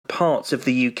parts of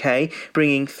the UK,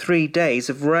 bringing 3 days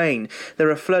of rain.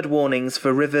 There are flood warnings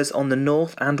for rivers on the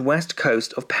north and west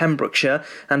coast of Pembrokeshire,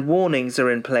 and warnings are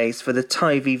in place for the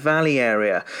Tyvi Valley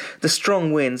area. The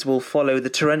strong winds will follow the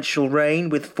torrential rain,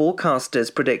 with forecasters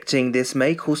predicting this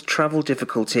may cause travel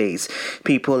difficulties.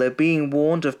 People are being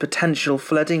warned of potential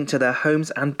flooding to their homes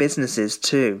and businesses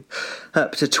too.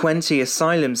 Up to 20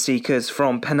 asylum seekers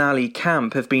from Penally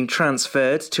camp have been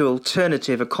transferred to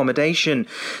alternative accommodation.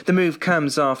 The move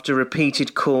comes after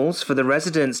repeated calls for the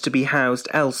residents to be housed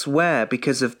elsewhere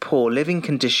because of poor living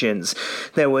conditions.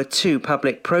 There were 2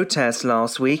 public protests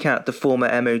last week at the former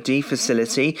MOD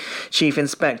facility. Chief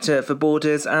Inspector for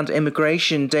Borders and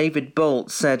Immigration David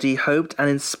Bolt said he hoped an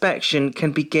inspection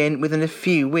can begin within a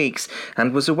few weeks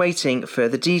and was awaiting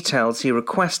further details he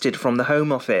requested from the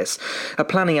Home Office. A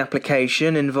planning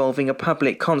application involving a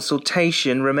public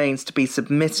consultation remains to be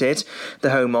submitted.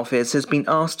 The Home Office has been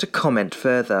asked to comment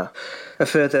further. A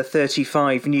further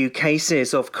 35 new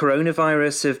cases of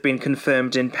coronavirus have been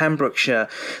confirmed in Pembrokeshire.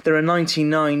 There are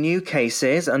 99 new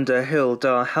cases under Hywel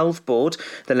Dda Health Board.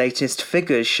 The latest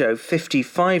figures show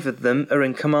 55 of them are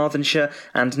in Carmarthenshire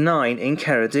and 9 in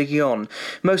Ceredigion.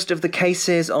 Most of the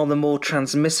cases are the more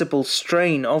transmissible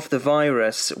strain of the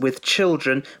virus, with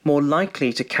children more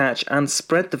likely to catch and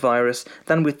spread the virus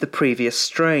than with the previous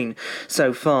strain.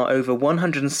 So far, over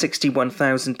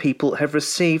 161,000 people have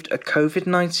received a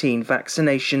COVID-19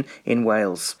 vaccination in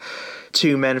Wales.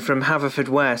 2 men from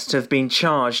Haverfordwest have been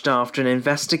charged after an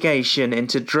investigation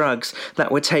into drugs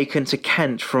that were taken to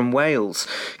Kent from Wales.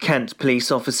 Kent police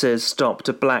officers stopped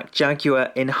a black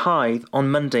Jaguar in Hythe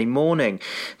on Monday morning.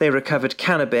 They recovered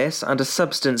cannabis and a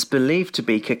substance believed to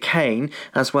be cocaine,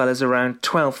 as well as around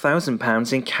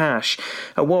 £12,000 in cash.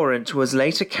 A warrant was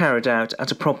later carried out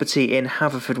at a property in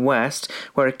Haverfordwest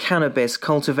where a cannabis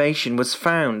cultivation was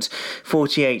found.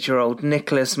 48-year-old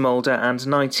Nicholas Moulder and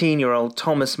 19-year-old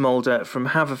Thomas Moulder from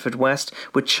Haverfordwest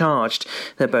were charged.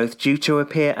 They're both due to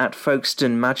appear at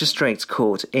Folkestone Magistrates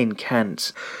Court in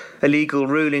Kent. A legal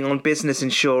ruling on business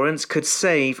insurance could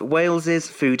save Wales's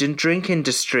food and drink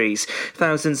industries.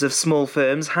 Thousands of small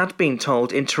firms had been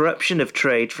told interruption of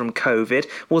trade from COVID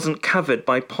wasn't covered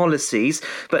by policies,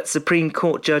 but Supreme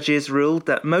Court judges ruled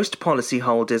that most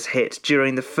policyholders hit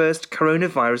during the first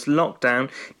coronavirus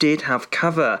lockdown did have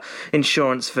cover.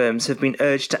 Insurance firms have been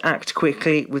urged to act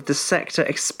quickly, with the sector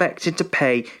expected to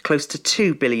pay close to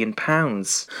 £2 billion.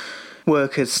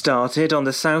 Work has started on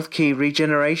the South Quay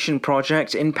regeneration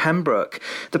project in Pembroke.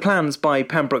 The plans by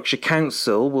Pembrokeshire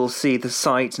Council will see the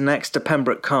site next to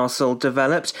Pembroke Castle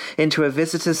developed into a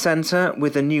visitor centre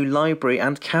with a new library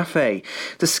and cafe.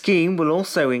 The scheme will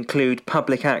also include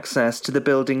public access to the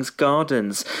building's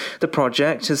gardens. The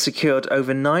project has secured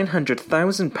over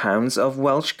 £900,000 of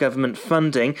Welsh Government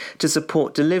funding to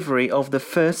support delivery of the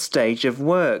first stage of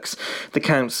works. The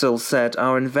council said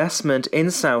our investment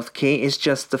in South Quay is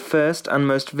just the first and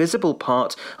most visible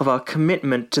part of our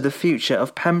commitment to the future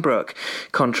of Pembroke.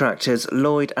 Contractors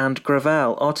Lloyd and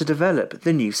Gravel are to develop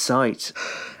the new site.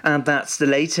 And that's the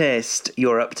latest.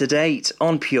 You're up to date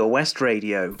on Pure West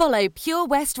Radio. Follow Pure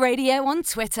West Radio on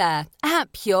Twitter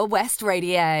at Pure West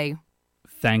Radio.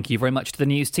 Thank you very much to the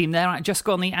news team there. At just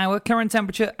gone the hour, current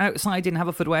temperature outside in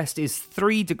Haverfordwest is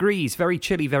 3 degrees. Very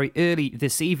chilly, very early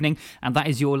this evening, and that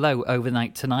is your low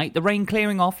overnight tonight. The rain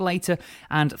clearing off later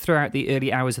and throughout the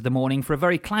early hours of the morning for a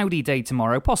very cloudy day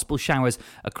tomorrow. Possible showers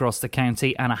across the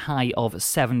county and a high of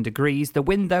 7 degrees. The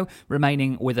wind, though,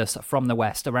 remaining with us from the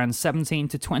west, around 17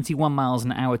 to 21 miles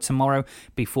an hour tomorrow,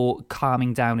 before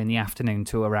calming down in the afternoon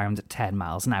to around 10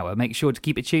 miles an hour. Make sure to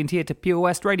keep it tuned here to Pure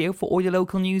West Radio for all your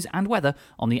local news and weather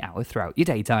on the hour throughout your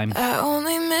daytime. I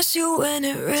only miss you when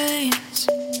it rains,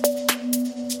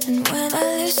 and when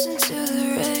I listen to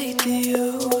the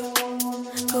radio,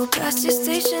 go past your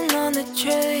station on the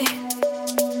train,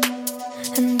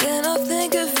 and then I'll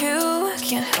think of you.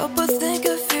 Can't help but think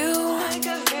of you.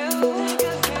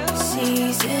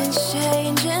 Seasons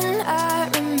change and I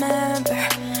remember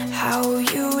how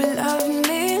you loved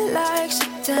me like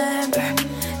September.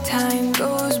 Time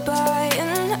goes by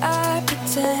and I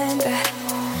pretend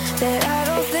that I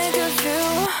don't think of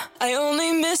you. I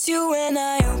only miss you when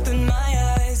I open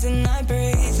my eyes and I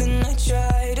breathe and I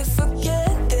try to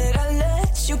forget that I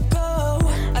let you go.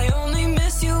 I only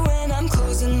miss you when I'm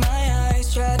closing my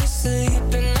eyes, try to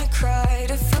sleep and I cry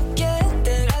to forget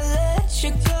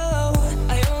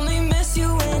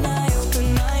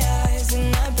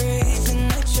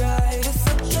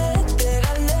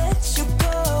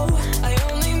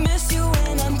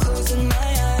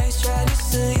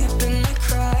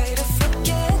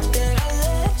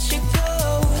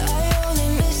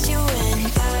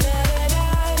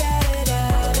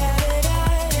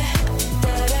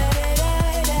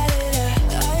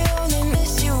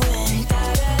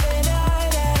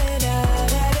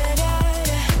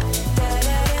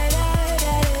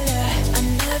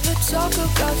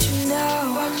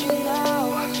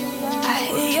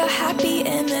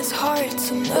beating, it's hard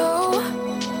to know.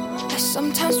 I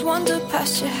sometimes wander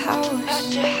past your house,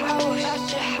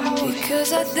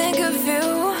 because I think of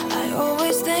you, I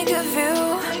always think of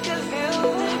you.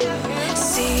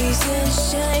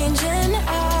 Seasons changing,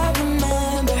 I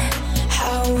remember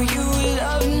how you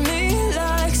loved me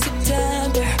like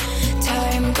September.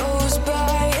 Time goes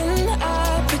by and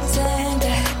I pretend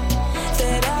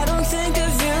that I don't think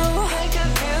of you,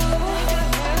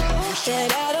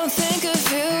 that I don't think of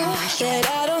you, that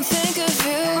I don't think of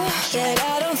you, that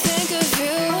I don't think of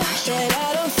you, that I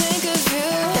don't think of you,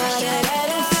 that I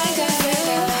don't think of you,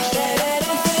 that I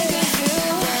don't think of you,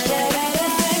 that I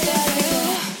don't think of you.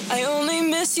 I only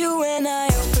miss you when I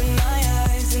open my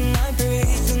eyes and I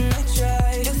breathe and I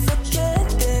try to forget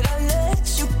that I let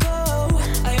you go.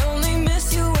 I only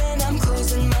miss you when I'm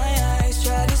closing my eyes,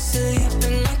 try to sleep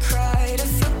and I cry to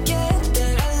forget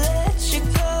that I let you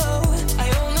go. I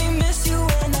only miss you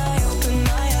when I open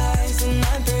my eyes and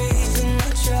I breathe and I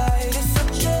try to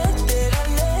forget that I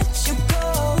let you go.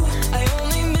 I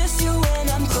only miss you when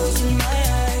I'm closing my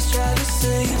eyes, try to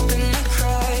sleep and I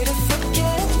cry to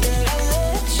forget that I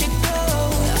let you go.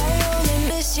 I only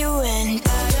miss you when I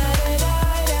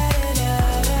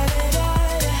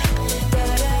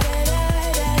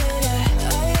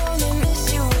only miss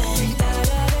you when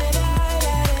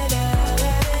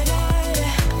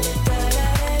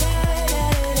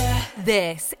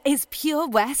This is Pure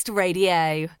West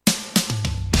Radio.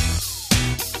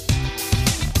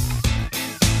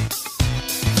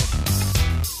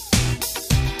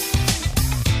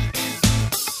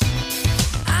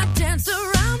 I dance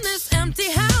around this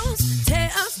empty house, tear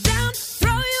us down,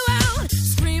 throw you out,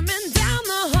 screaming down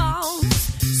the halls,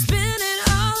 spinning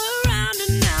all around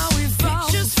and now we fall.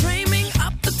 Pictures framing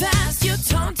up the past, your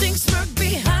taunting smirk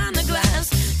behind the glass.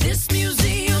 This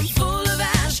museum full of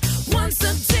ash, once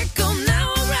a tickle,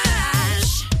 now a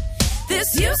rash.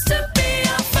 This used to be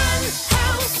a fun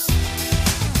house,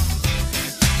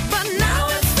 but now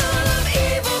it's full of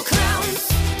evil clowns.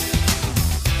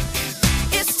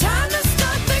 It's time to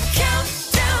start the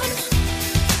countdown.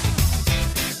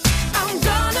 I'm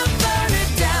gonna burn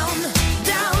it down,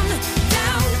 down,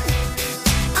 down.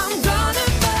 I'm gonna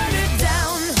burn it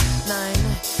down. 9,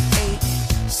 8,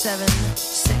 7,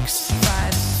 6,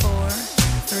 5, 4,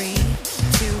 3,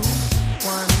 2,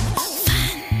 1.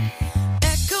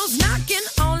 Echoes knocking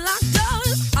on locked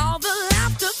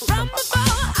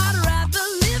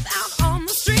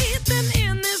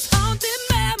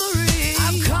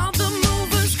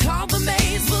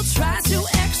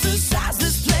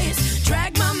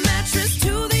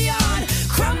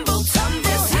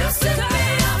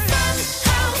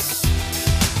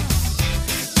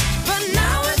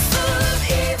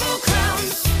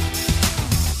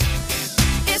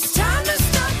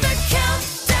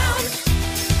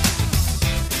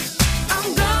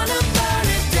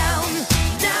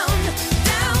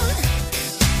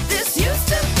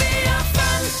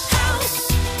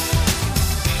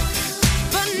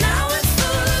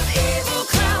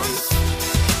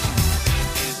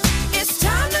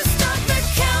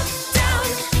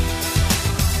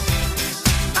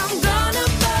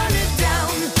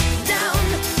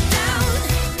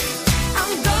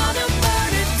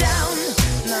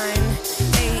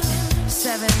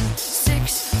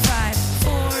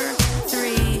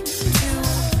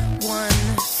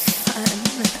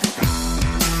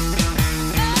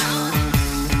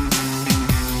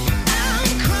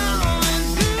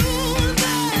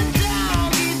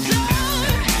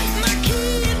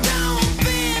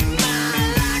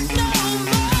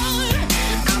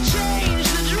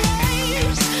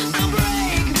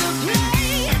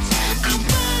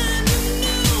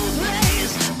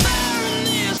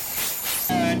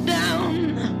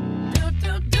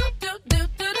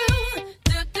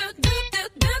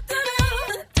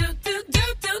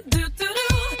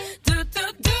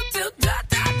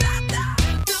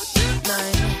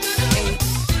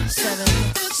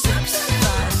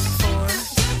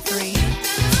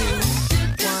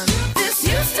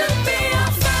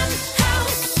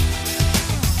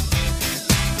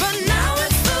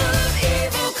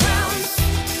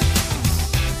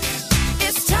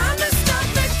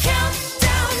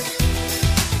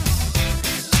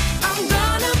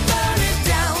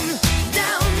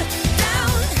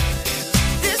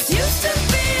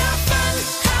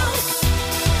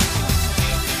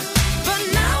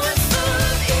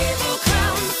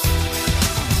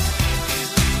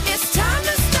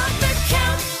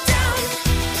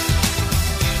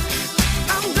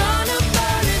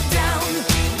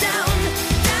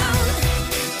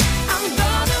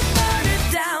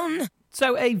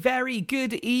Hello, a very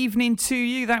good evening to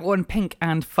you. That one, Pink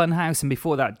and Funhouse, and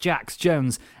before that, Jax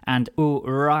Jones and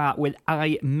Ura with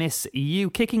I Miss You.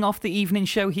 Kicking off the evening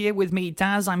show here with me,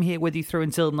 Daz. I'm here with you through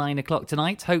until 9 o'clock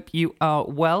tonight. Hope you are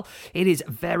well. It is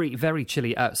very, very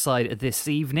chilly outside this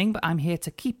evening, but I'm here to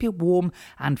keep you warm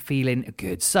and feeling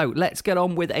good. So let's get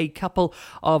on with a couple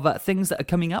of things that are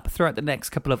coming up throughout the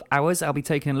next couple of hours. I'll be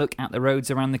taking a look at the roads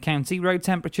around the county. Road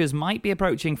temperatures might be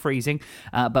approaching freezing,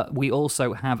 but we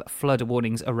also have flood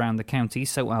warnings around the county,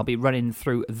 so I'll be running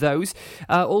through those.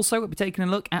 Also, we'll be taking a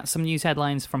look at some news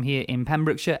headlines from here in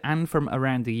Pembrokeshire and from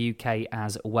around the UK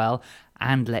as well,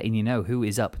 and letting you know who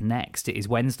is up next. It is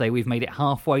Wednesday. We've made it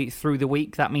halfway through the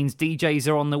week. That means DJs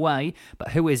are on the way.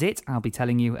 But who is it? I'll be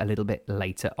telling you a little bit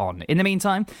later on. In the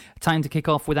meantime, time to kick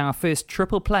off with our first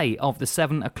triple play of the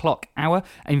 7 o'clock hour.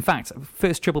 In fact,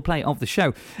 first triple play of the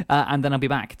show. And then I'll be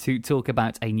back to talk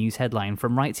about a news headline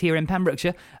from right here in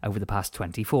Pembrokeshire over the past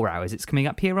 24 hours. It's coming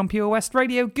up here on Pure West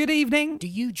Radio. Good evening. Do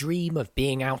you dream of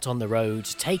being out on the road,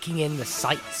 taking in the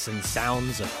sights and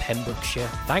sounds of Pembrokeshire?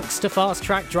 Thanks to Fast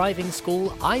Track Driving School,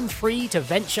 I'm free to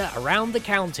venture around the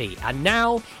county, and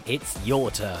now it's your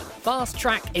turn. Fast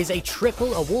Track is a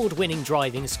triple award-winning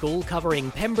driving school covering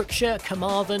Pembrokeshire,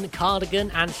 Carmarthen, Cardigan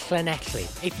and Llanelli.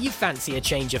 If you fancy a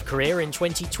change of career in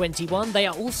 2021, they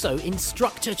are also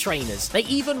instructor trainers. They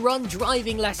even run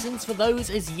driving lessons for those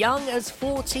as young as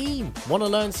 14. Want to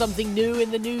learn something new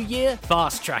in the new year?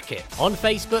 Fast Track it. On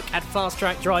Facebook at Fast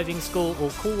Track Driving School or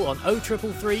call on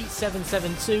 0333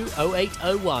 772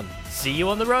 0801. See you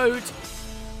on the road.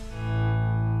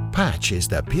 Patch is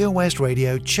the Pure West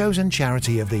Radio chosen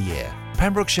charity of the year.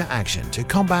 Pembrokeshire Action to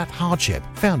Combat Hardship,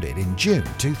 founded in June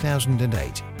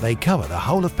 2008. They cover the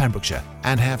whole of Pembrokeshire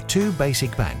and have 2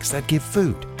 basic banks that give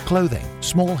food, clothing,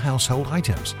 small household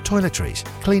items, toiletries,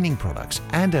 cleaning products,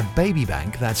 and a baby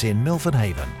bank that's in Milford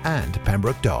Haven and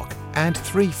Pembroke Dock, and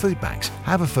 3 food banks,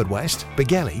 Haverfordwest,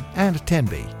 Begelly and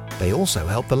Tenby. They also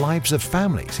help the lives of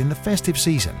families in the festive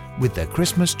season with their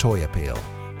Christmas toy appeal.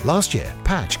 Last year,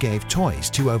 Patch gave toys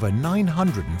to over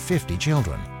 950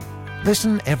 children.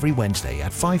 Listen every Wednesday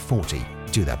at 5:40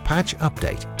 to the Patch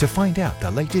Update to find out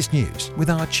the latest news with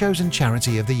our chosen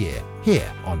charity of the year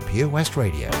here on Pure West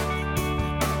Radio.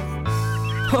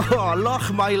 Oh,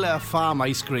 Lochmeyler Farm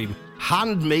Ice Cream.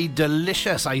 Handmade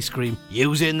delicious ice cream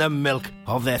using the milk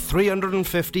of their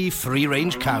 350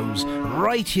 free-range cows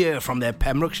right here from their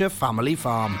Pembrokeshire family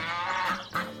farm.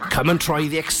 Come and try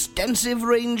the extensive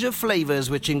range of flavours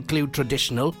which include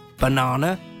traditional,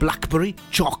 banana, blackberry,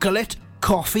 chocolate,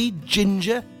 coffee,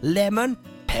 ginger, lemon,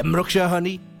 Pembrokeshire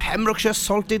honey, Pembrokeshire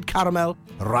salted caramel,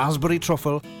 raspberry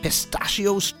truffle,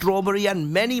 pistachio, strawberry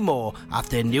and many more at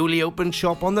their newly opened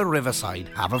shop on the Riverside,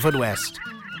 Haverfordwest.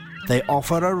 They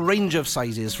offer a range of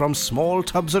sizes from small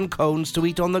tubs and cones to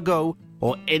eat on the go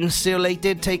or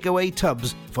insulated takeaway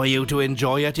tubs for you to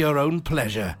enjoy at your own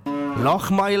pleasure.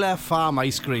 Lochmeyler Farm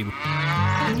Ice Cream.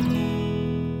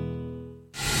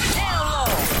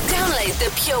 Download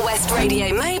the Pure West Radio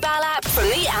mobile app from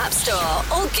the App Store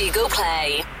or Google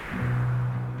Play.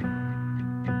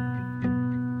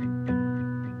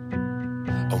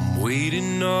 I'm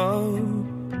waiting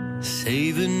up,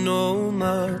 saving all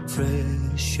my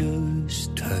precious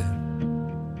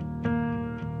time,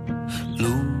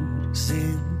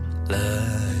 losing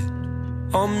light.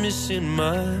 I'm missing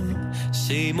my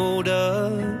same old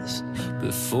us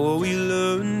before we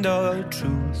learned our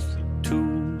truth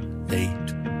too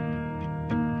late.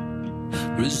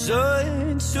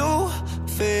 Resigned to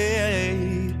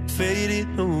fade,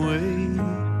 fading away.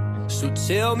 So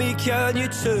tell me, can you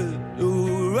turn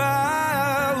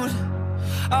around?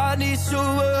 I need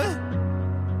someone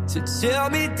to tear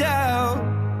me down.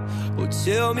 Or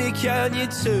tell me, can you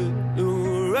turn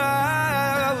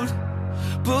around?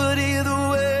 But either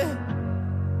way,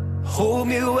 hold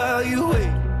me while you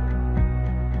wait.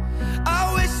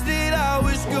 I wish that I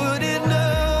was good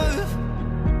enough.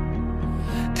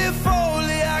 If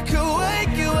only I could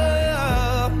wake you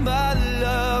up. My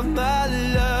love, my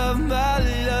love, my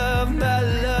love, my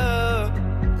love.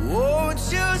 Won't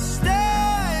you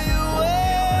stay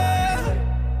away?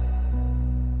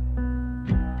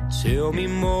 Tell me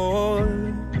more.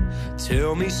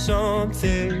 Tell me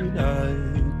something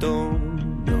I don't.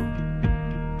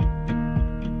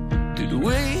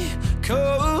 We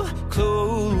come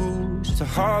close to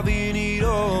having it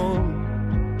all.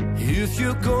 If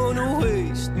you're gonna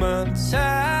waste my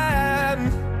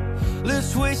time,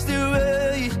 let's waste it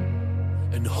right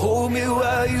and hold me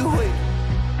while you wait.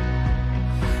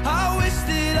 I wish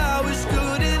that I was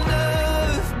good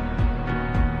enough.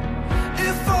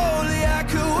 If only I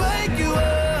could wake you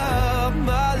up.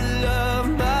 My love,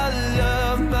 my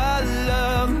love, my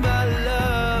love, my love.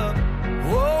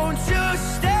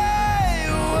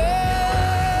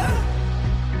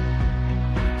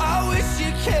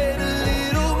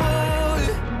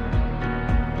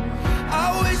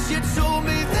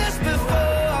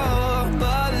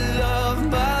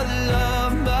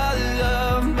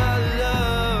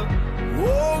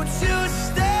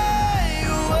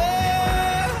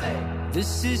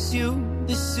 This is you,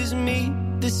 this is me,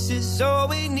 this is all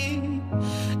we need.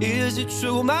 Is it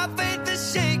true? My faith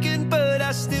is shaken, but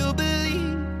I still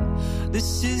believe.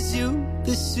 This is you,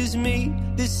 this is me,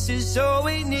 this is all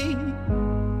we need.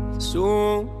 So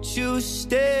won't you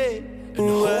stay and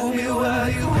hold me while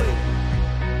you wait?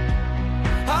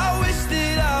 I wish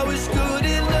that I was good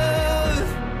enough.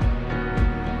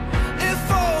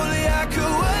 If only I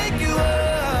could wake you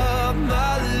up,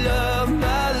 my love,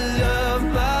 my love,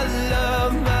 my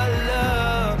love, my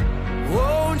love.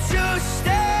 Won't you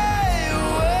stay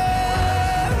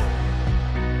away?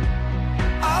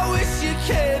 I wish you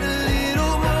cared a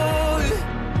little more.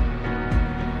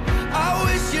 I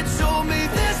wish you told me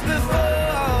this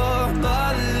before, my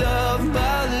love,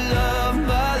 my love,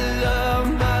 my love,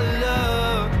 my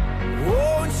love.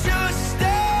 Won't you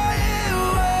stay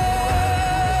away?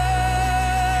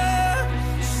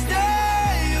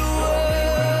 Stay away.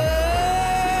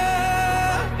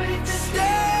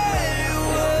 Stay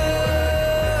away.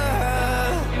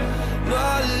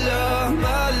 My love,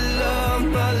 my love,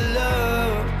 my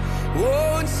love.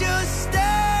 Won't you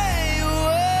stay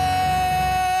away?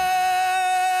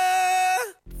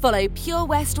 Follow Pure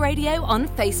West Radio on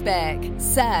Facebook.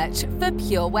 Search for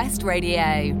Pure West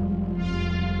Radio.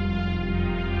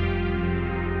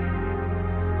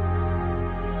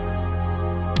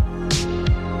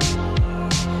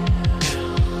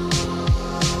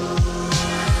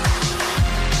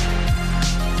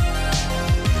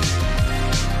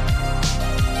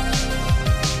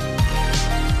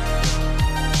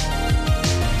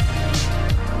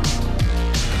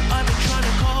 I've been trying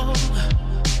to call.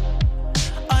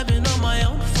 I've been on my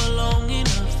own for long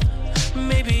enough.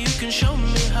 Maybe you can show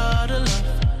me how to love.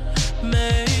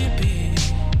 Maybe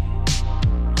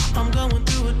I'm going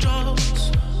through a drought.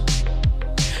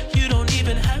 You don't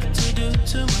even have to do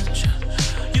too much.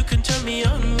 You can turn me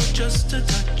on with just a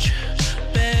touch,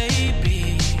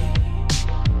 baby.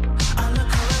 I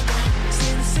look around,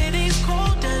 since city's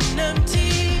cold and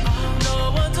empty.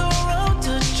 No one's around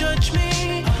to judge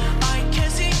me. I can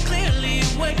see clearly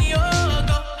when you're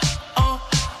gone.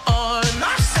 And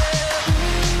I said,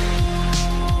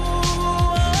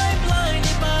 ooh, I'm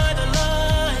blinded by the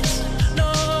lights. No,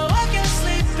 I can't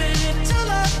sleep until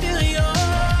I feel your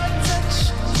touch.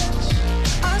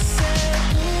 I said,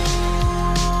 ooh,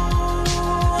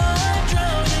 I'm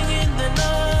drowning in the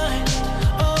night.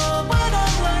 Oh, when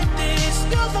I'm like this,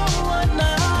 you're the one I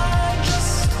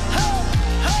just, hey,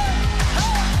 hey,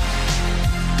 hey.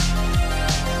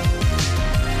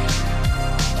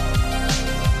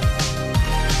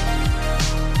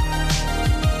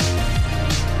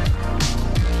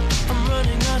 I'm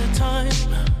running out of time,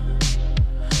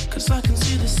 'cause I can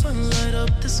see the sun light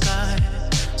up the sky.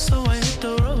 So I hit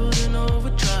the road in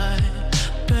overdrive,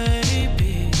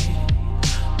 baby.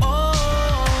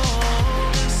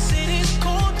 Oh, the city's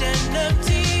cold and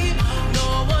empty. No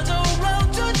one's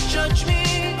around to judge me.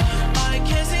 I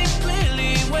can see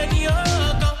clearly when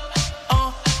you're gone.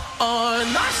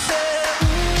 And I said,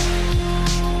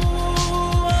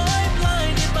 ooh, I'm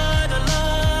blinded by the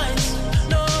lights.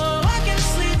 No, I can't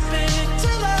sleep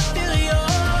until I feel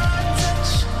your touch.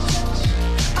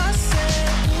 I said,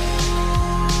 ooh,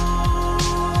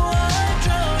 I'm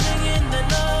drowning in the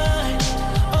night.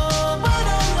 Oh, when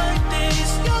I'm like this,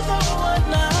 you're the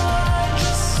one I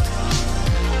just.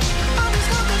 I'm just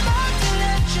coming back to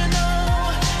let you know.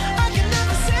 I can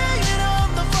never say it on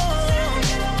the phone.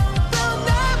 They'll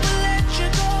never let you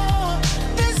go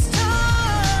this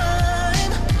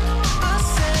time. I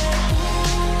said,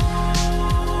 ooh,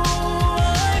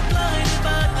 I'm blinded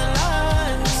by the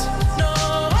lights. No,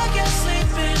 I can't sleep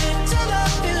until I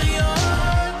feel your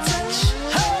touch.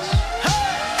 Hey, hey,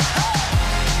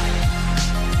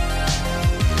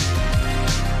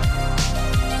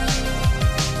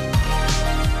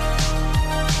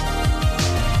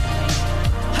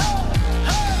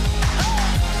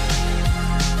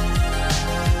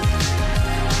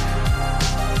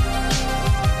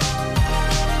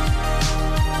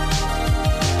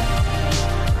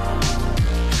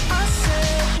 I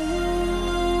said,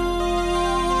 ooh,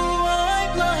 I'm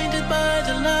blinded by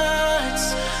the lights.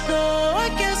 No, I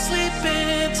can't sleep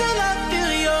until I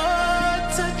feel your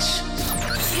touch.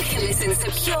 You can listen to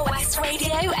Pure West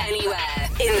Radio anywhere.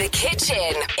 In the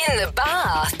kitchen, in the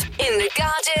bath, in the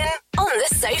garden, on the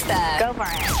sofa. Go for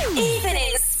it. Even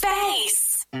in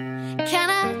space. Can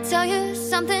I tell you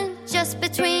something just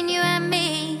between you and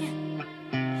me?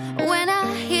 When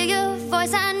I hear your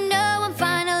voice, I know I'm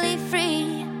finally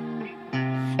free.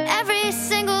 Every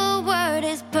single word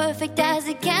is perfect as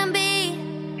it can be.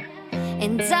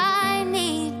 And I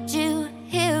need you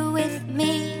here with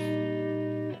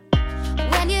me.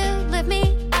 When you lift me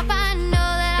up, I know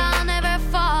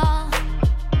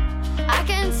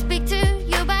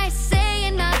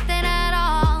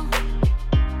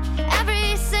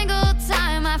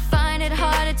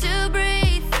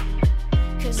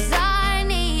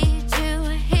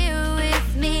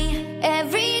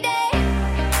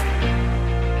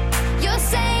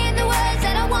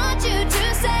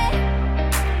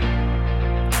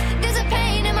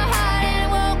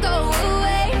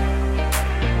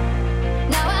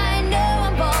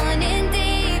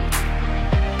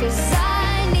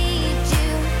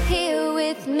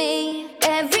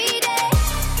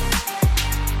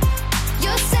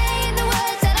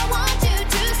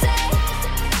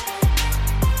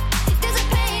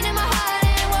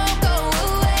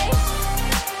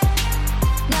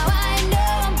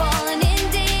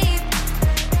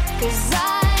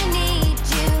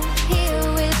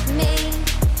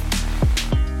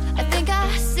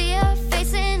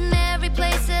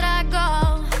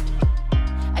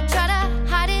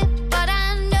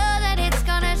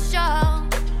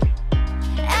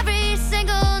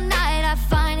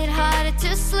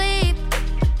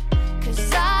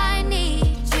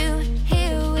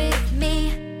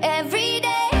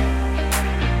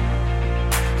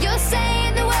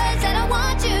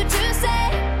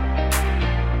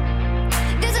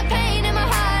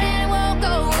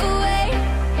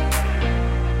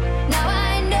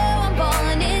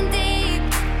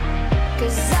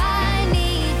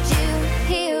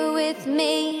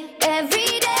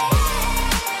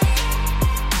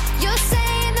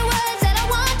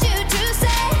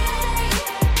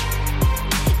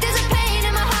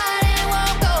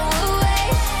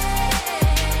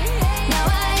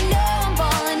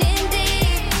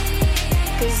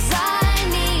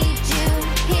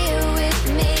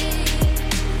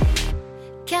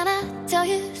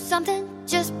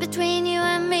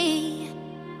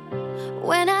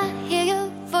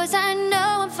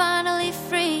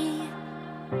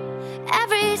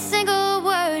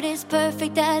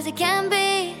sweet as it can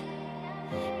be,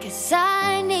 'cause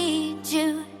I need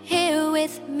you here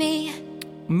with me.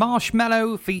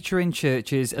 Marshmallow featuring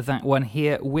Churches, that one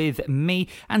here with me.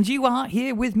 And you are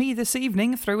here with me this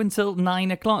evening through until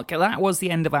 9 o'clock. That was the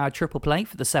end of our triple play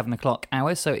for the 7 o'clock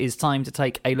hour, so it is time to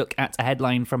take a look at a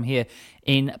headline from here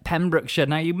in Pembrokeshire.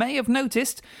 Now, you may have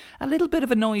noticed a little bit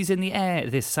of a noise in the air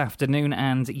this afternoon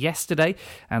and yesterday,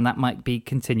 and that might be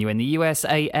continuing. The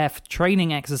USAF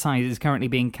training exercise is currently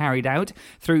being carried out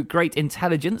through great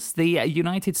intelligence. The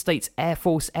United States Air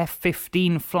Force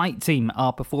F-15 flight team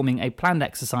are performing a planned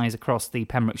exercise across the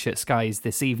Pembrokeshire skies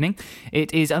this evening.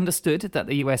 It is understood that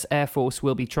the US Air Force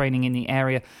will be training in the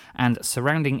area and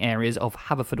surrounding areas of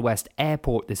Haverfordwest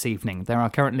Airport this evening. There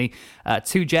are currently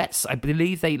 2 jets. I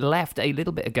believe they left a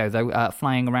little bit ago, though,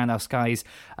 flying around our skies.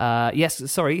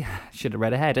 Should have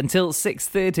read ahead. Until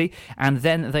 6:30, and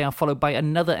then they are followed by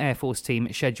another Air Force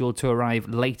team scheduled to arrive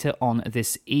later on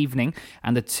this evening.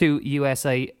 And the 2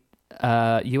 USAF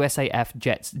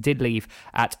jets did leave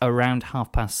at around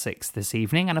 6:30 this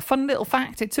evening. And a fun little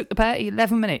fact, it took the pair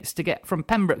 11 minutes to get from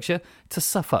Pembrokeshire to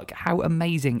Suffolk. How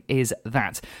amazing is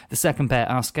that? The second pair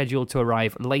are scheduled to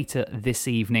arrive later this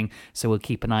evening, so we'll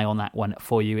keep an eye on that one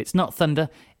for you. It's not thunder,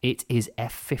 it is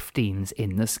F-15s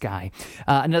in the sky.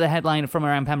 Another headline from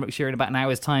around Pembrokeshire in about an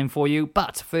hour's time for you.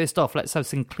 But first off, let's have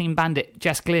some Clean Bandit,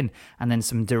 Jess Glynn, and then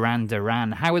some Duran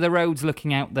Duran. How are the roads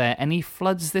looking out there? Any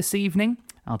floods this evening?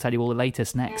 I'll tell you all the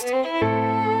latest next.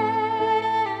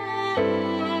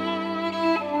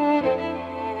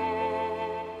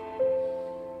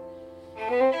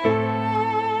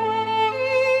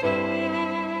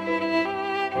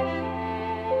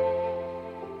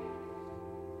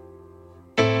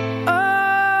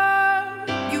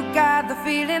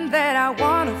 Feeling that I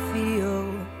wanna feel.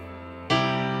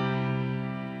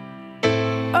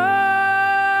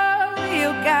 Oh,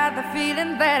 you got the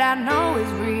feeling that I know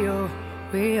is real,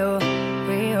 real,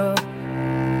 real.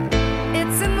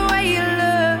 It's in the way you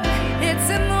look, it's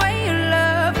in the way you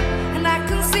love, and I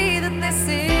can see that this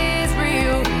is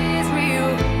real, is real.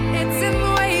 It's in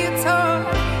the way you talk,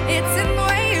 it's in the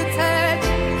way you touch,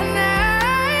 and I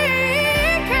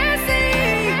can see,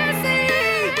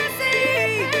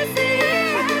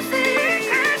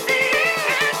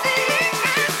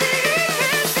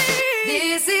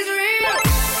 this is real,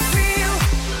 real,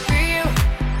 real,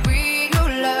 real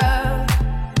love.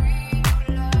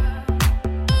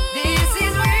 This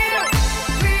is real,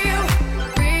 real,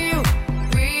 real,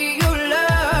 real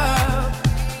love.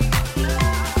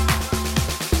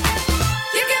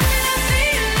 You give me that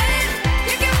feeling,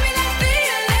 you give me that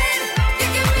feeling, you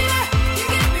give me that, you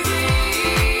give me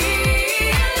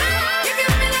real love. You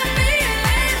give me that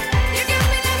feeling, you give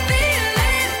me that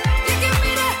feeling, you give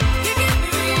me that, you give me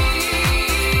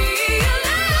real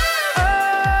love.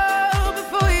 Oh,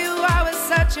 before you I was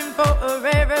searching for a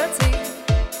rarity.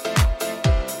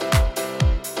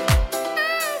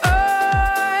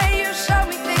 Oh, you showed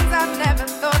me things I never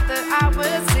thought that I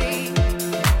would see.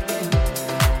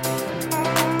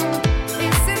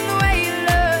 It's in the way you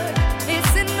look,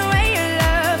 it's in the way you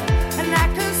love, and I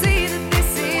can see that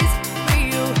this is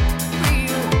real,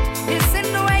 real. It's in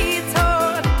the way you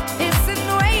talk, it's in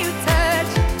the way you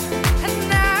touch,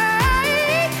 and I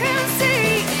can see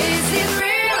this is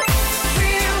real,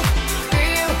 real,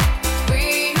 real,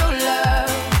 real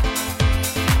love.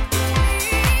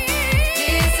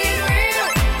 This is real,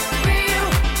 real,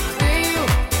 real,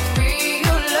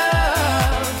 real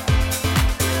love.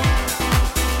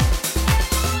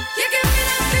 You give me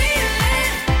that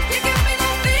feeling, you give me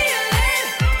that feeling,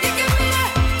 you give me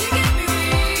that, you give me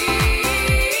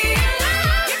real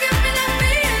love. You give me that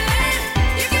feeling,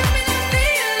 you give me that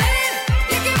feeling,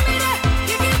 you give me that,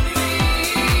 you give me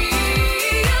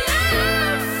real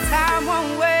love. Time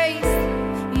won't waste,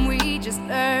 and we just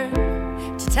learn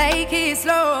to take it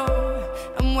slow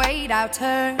and wait our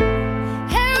turn.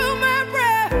 Hold my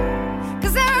breath,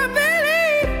 'cause I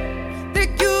believe that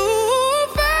you'll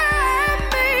find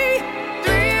me.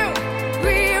 Real,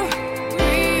 real,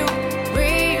 real,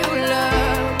 real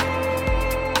love.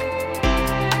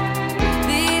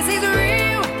 This is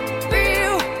real,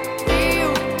 real,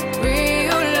 real,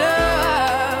 real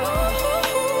love.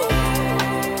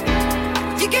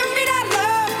 You give me that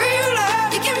love, real love.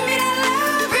 You give me that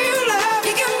love, real love.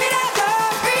 You give me that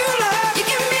love, real love. You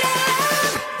give me that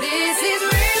love.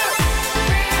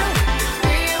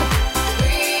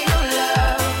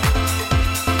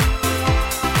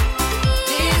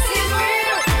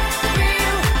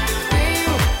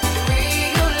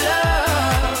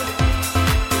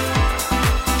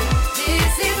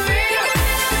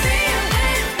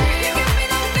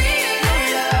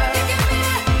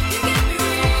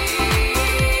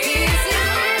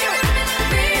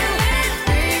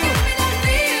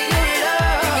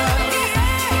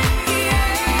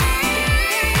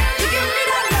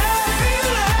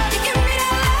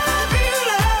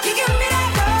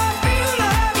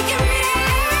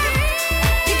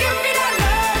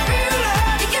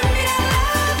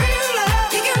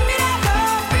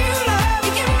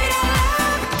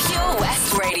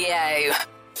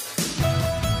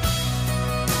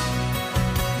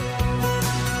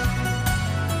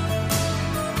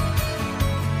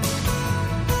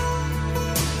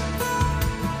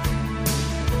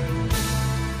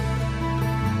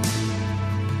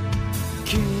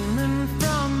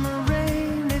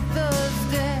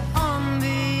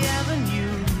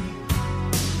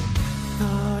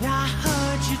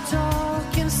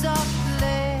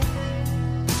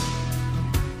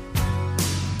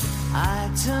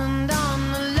 turned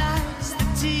on the lights, the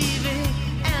TV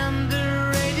and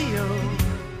the radio.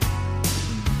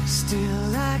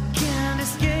 Still I can't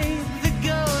escape the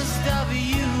ghost of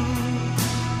you.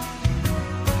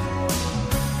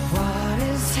 What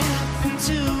has happened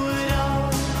to it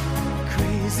all?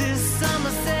 Crazy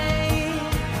summer say,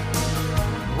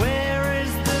 where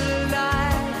is the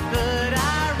light that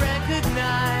I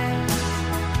recognize?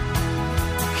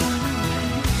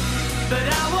 But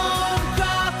I won't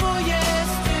cry for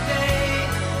yesterday.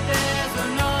 There's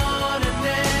an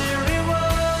ordinary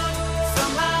world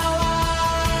somehow I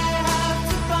have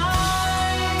to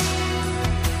find.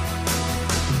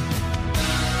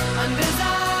 And as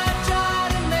I try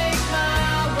to make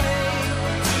my way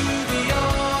to the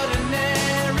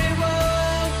ordinary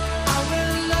world, I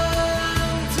will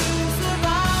learn to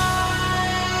survive.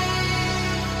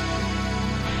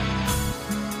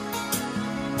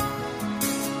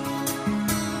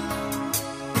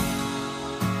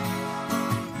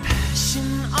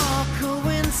 Passion or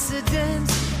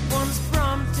coincidence once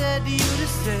prompted you to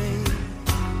say,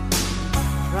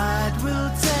 pride will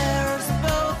tear us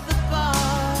both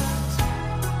apart.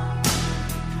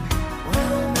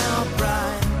 Well, now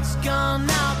pride's gone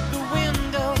out the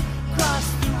window,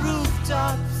 crossed the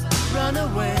rooftops, run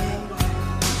away,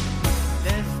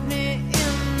 left me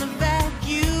in the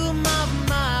vacuum of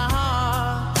my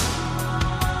heart.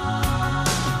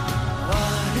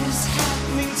 What is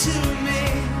happening to me?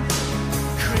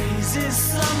 Crazy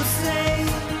some say.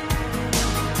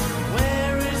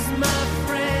 Where is my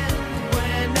friend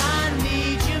when I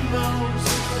need you most?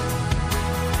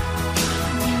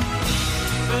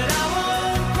 But I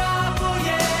won't cry for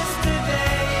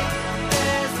yesterday.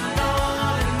 There's an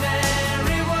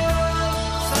ordinary world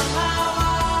somehow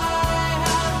I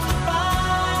have to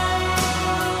find.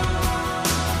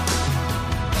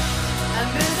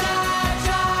 And as I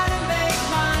try to make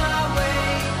my way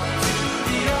to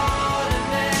the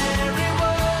ordinary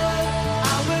world,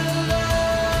 I will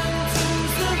learn to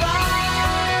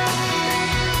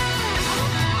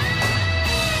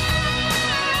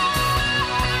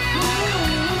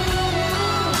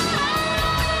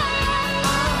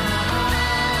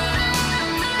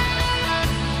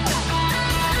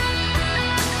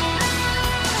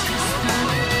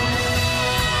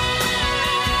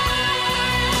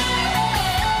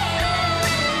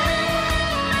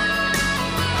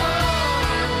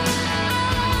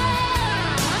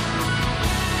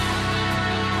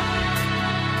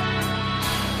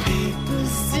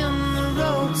Papers in the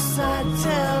roadside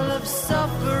tell of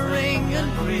suffering and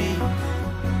grief.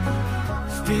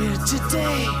 Fear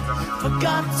today,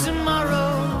 forgot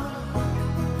tomorrow.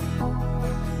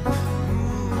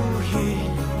 Ooh,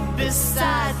 here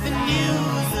beside the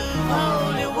news of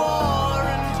holy war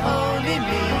and holy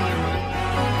me,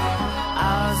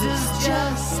 ours is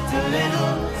just a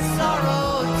little sorrow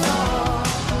talk.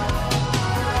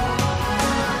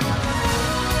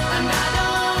 And I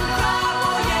don't cry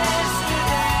for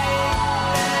yesterday.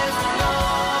 There's an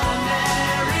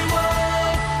ordinary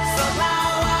world somehow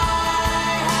I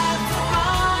have to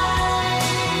find.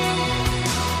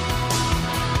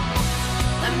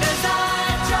 And as I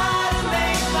try to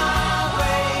make my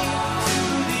way to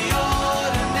the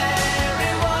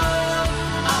ordinary world,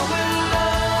 I will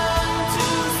learn to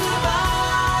survive.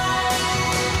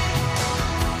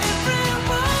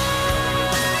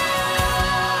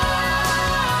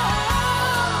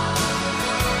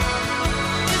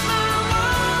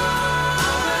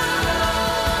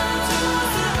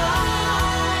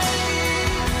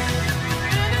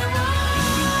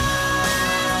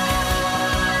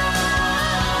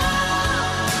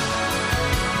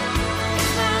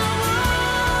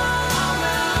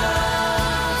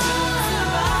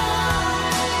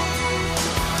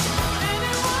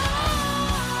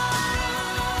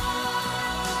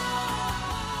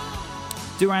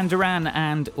 Duran Duran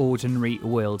and Ordinary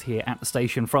World here at the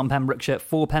station from Pembrokeshire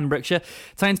for Pembrokeshire.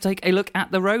 Time to take a look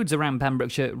at the roads around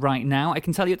Pembrokeshire right now. I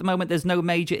can tell you at the moment there's no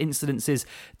major incidences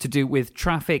to do with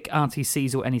traffic,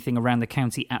 RTCs or anything around the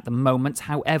county at the moment.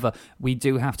 However, we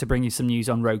do have to bring you some news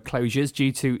on road closures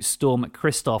due to Storm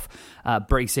Christoph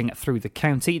bracing through the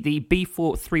county. The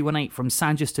B4318 from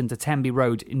Sageston to Tenby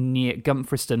Road near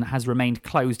Gumfreston has remained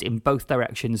closed in both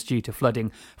directions due to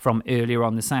flooding from earlier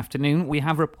on this afternoon. We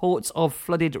have reports of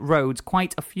flooded roads,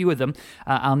 quite a few of them.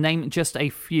 I'll name just a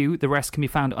few. The rest can be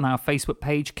found on our Facebook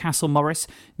page. Castle Morris,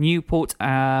 Newport,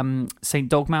 St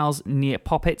Dogmales near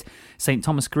Poppet, St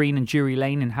Thomas Green and Drury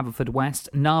Lane in Haverfordwest,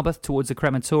 Narberth towards the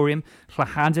crematorium,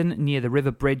 Llahaden near the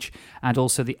River Bridge, and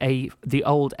also the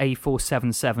old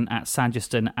A477 at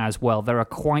Sageston as well. There are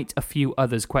quite a few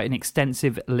others, quite an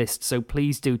extensive list, so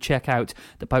please do check out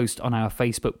the post on our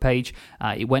Facebook page.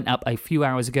 It went up a few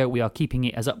hours ago. We are keeping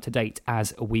it as up to date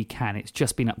as we can. It's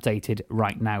just been updated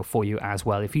right now for you as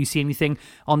well. If you see anything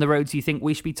on the roads you think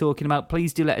we should be talking about,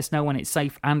 please do let us know when it's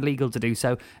safe and legal to do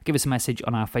so. Give us a message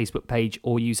on our Facebook page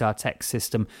or use our text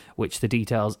system, which the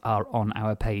details are on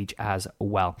our page as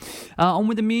well. On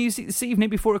with the music this evening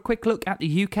before a quick look at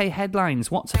the UK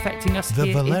headlines. What's affecting us the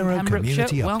here Valero in Pembrokeshire?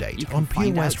 Community Well, Update on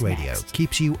Pure West Radio next.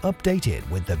 keeps you updated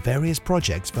with the various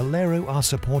projects Valero are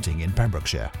supporting in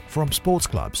Pembrokeshire, from sports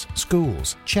clubs,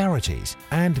 schools, charities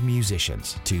and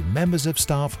musicians to members of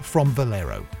staff from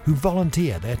Valero who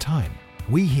volunteer their time.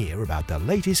 We hear about the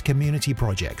latest community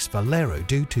projects Valero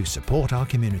do to support our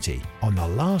community on the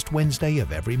last Wednesday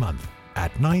of every month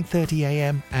at 9:30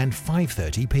 a.m. and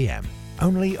 5:30 p.m.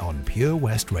 only on Pure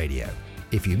West Radio.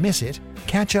 If you miss it,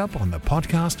 catch up on the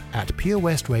podcast at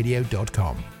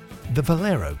purewestradio.com. The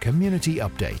Valero Community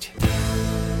Update.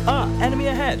 Ah, enemy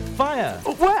ahead. Fire.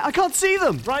 Oh, where? I can't see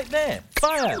them. Right there.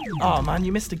 Fire. Oh, man,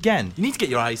 you missed again. You need to get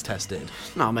your eyes tested.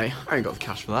 Nah, mate, I ain't got the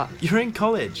cash for that. You're in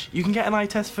college. You can get an eye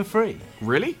test for free.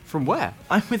 Really? From where?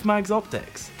 I'm with Mags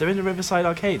Optics. They're in the Riverside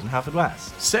Arcade in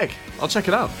Haverfordwest. Sick. I'll check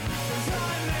it out.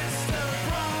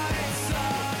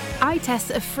 Eye tests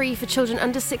are free for children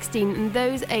under 16 and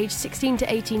those aged 16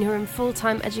 to 18 who are in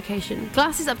full-time education.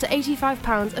 Glasses up to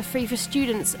 £85 are free for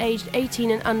students aged 18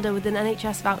 and under with an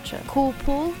NHS voucher. Call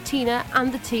Paul, Tina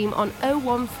and the team on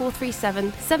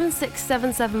 01437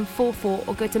 767744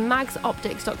 or go to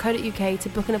magsoptics.co.uk to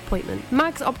book an appointment.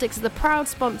 Mags Optics are the proud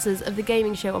sponsors of the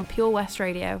gaming show on Pure West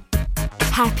Radio.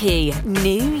 Happy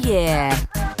New Year.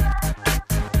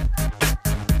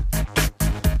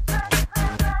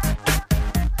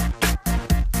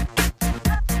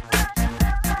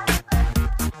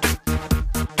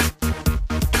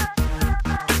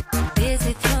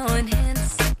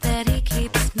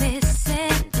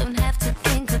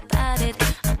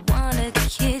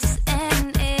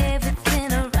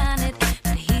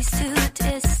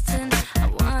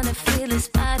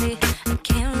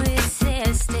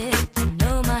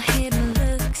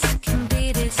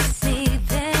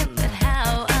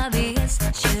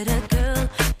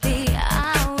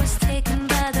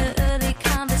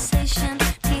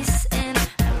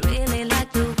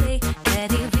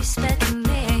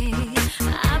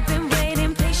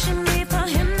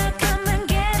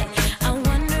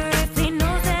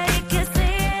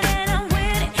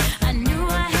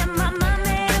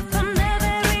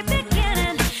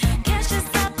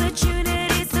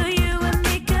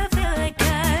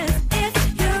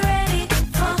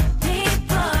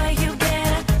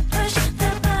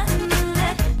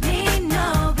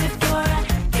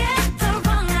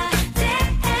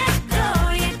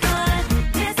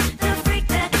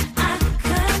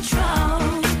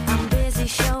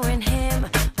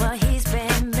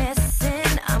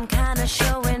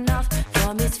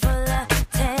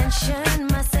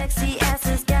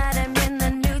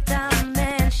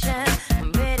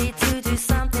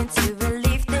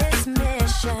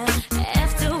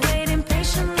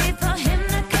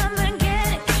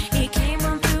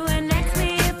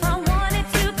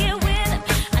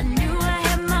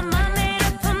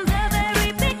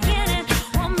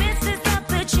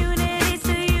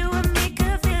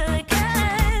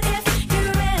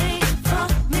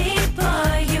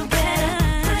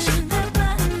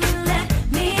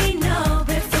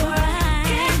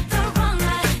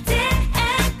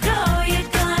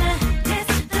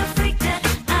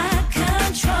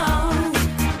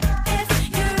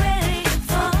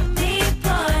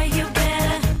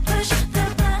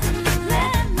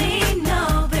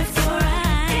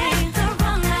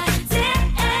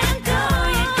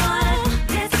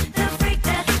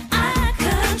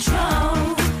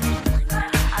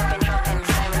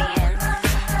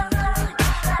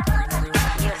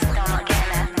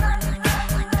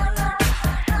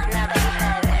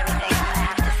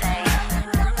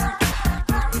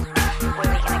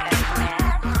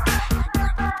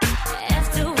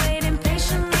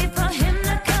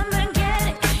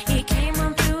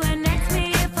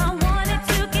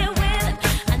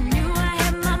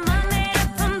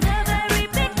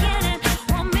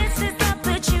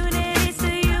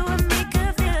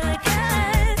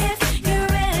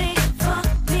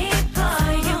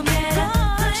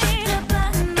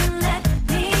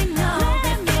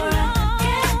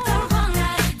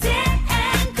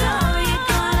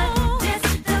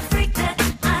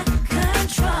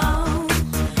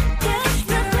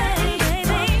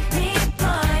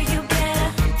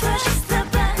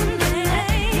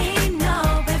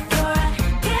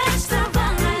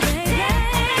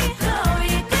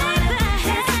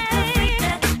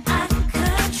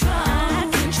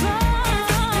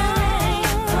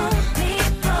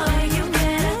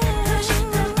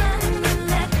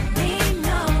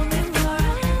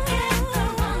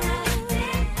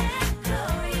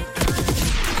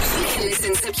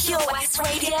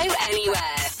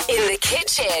 anywhere. In the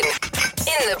kitchen,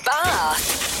 in the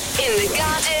bath, in the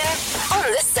garden,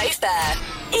 on the sofa,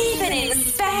 even in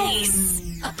space.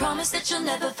 I promise that you'll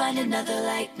never find another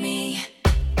like me.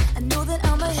 I know that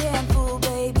I'm a handful,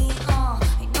 baby.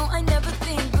 I know I never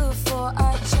think before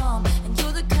I jump, and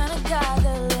you're the kind of guy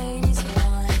that ladies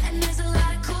want. And there's a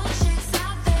lot of cool chicks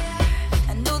out there.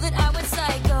 I know that I went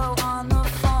psycho on the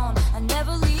phone. I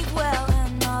never leave well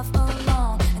enough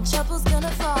alone, and trouble's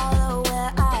gonna follow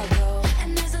where I go.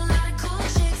 And there's a lot of cool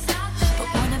chicks out there, but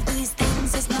one of these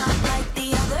things is not like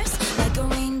the others. Like a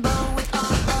rainbow with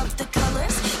all of the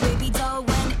colors. Baby doll,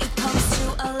 when it comes to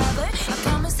a lover, I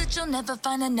promise that you'll never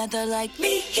find another like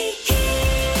me.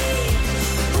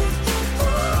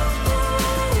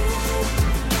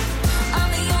 I'm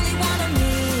the only one of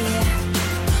me.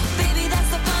 Baby, that's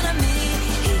the fun of me.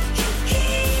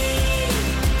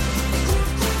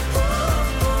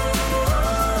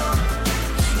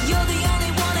 You're the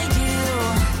only one of you.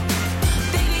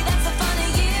 Baby, that's the fun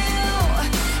of you.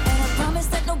 And I promise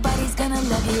that nobody's gonna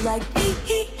love you like me.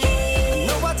 I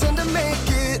know I tend to make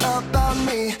it about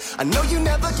me. I know you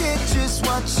never get just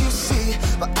what you see,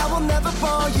 but I will never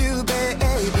bore you,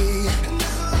 baby.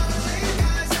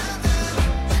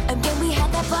 And when we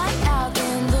had that fight out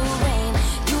in the rain,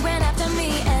 you ran after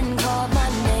me and called my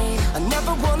name. I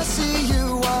never wanna see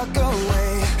you walk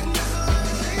away,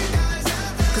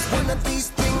 'cause one of these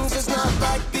things is not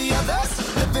like the others.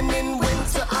 Living in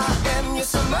winter, I am your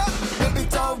summer. Baby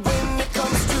doll, when it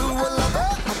comes to a lover,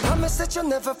 I promise that you'll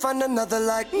never find another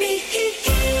like me.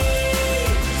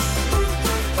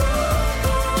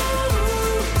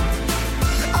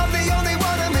 I'm the only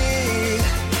one of me.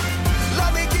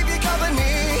 Let me keep you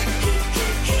company.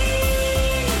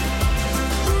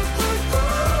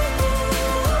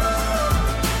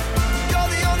 You're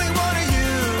the only one of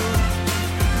you.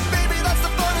 Baby, that's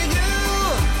the fun of you.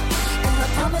 And I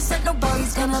promise that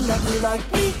nobody's gonna love you like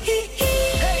me. Hey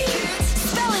kids,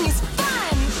 Spelling is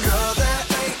fun, girl, there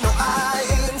ain't no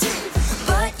I-N-T.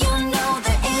 but you know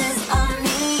there is a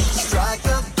me. Strike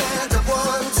the band of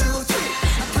 1, 2, 3.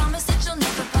 I promise that you'll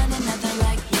never find another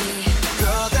like me.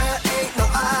 Girl, there ain't no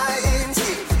I-N-T.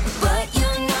 But you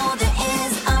know there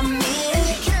is a me.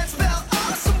 You can't spell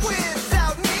awesome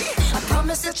without me. I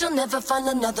promise that you'll never find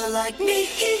another like me.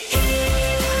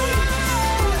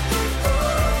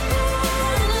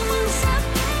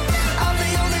 I'm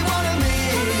the only one of me.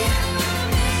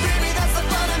 Baby, that's the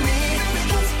fun of me.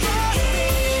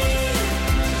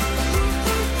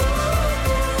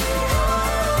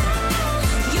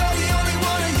 You're the only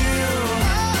one of you.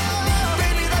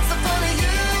 Baby, that's the fun of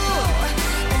you.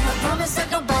 And I promise that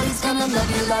nobody's gonna love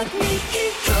you like me.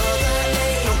 Girl, there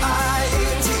ain't no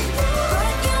I-N-T.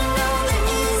 But you know there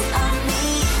is a me.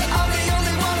 I'm the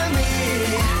only one of me.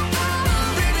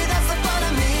 Baby, that's the fun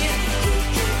of me.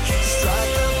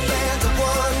 Strike the band of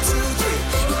 1, 2, 3.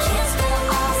 You can't spell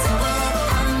awesome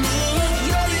without me.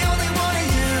 You're the only one of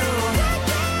you.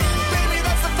 Baby,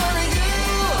 that's the fun of you.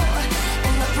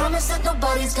 And I promise that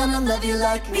nobody's gonna love you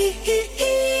like me.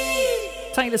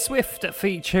 Taylor Swift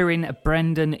featuring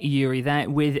Brendan Urie there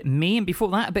with Me, and before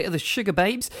that a bit of the Sugar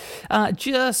Babes.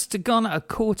 Just gone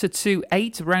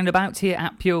 7:45 roundabout here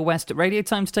at Pure West Radio.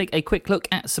 Time to take a quick look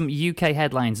at some UK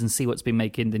headlines and see what's been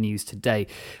making the news today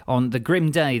on the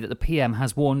grim day that the PM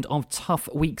has warned of tough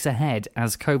weeks ahead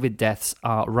as COVID deaths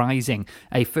are rising.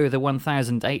 A further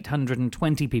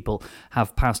 1,820 people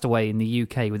have passed away in the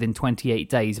UK within 28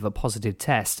 days of a positive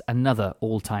test, another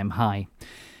all-time high.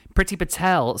 Priti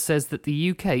Patel says that the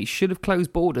UK should have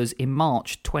closed borders in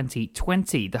March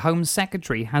 2020. The Home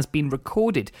Secretary has been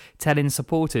recorded telling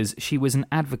supporters she was an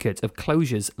advocate of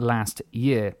closures last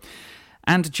year.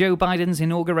 And Joe Biden's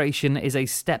inauguration is a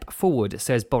step forward,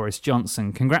 says Boris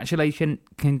Johnson. Congratulating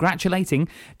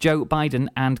Joe Biden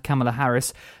and Kamala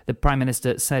Harris. The Prime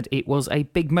Minister said it was a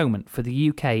big moment for the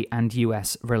UK and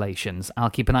US relations.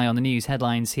 I'll keep an eye on the news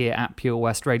headlines here at Pure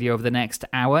West Radio over the next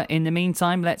hour. In the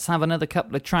meantime, let's have another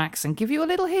couple of tracks and give you a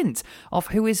little hint of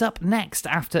who is up next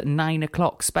after 9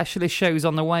 o'clock. Specialist shows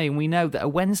on the way, and we know that a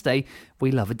Wednesday,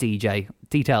 we love a DJ.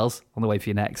 Details on the way for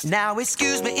you next. Now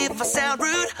excuse me if I sound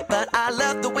rude, but I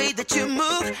love the way that you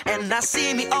move, and I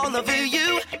see me all over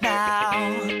you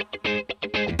now.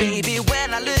 Baby,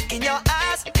 when I look in your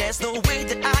eyes, there's no way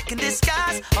that I can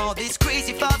disguise all these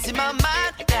crazy thoughts in my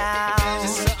mind now.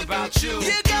 There's something about you.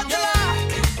 You got the lock,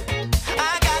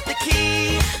 I got the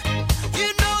key. You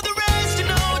know the rest, you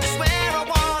know just where I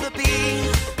wanna be.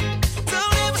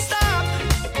 Don't ever stop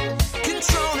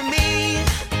controlling me.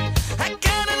 I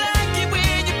kinda like it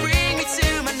when you bring me to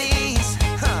my knees.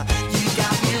 You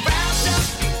got me wrapped up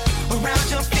around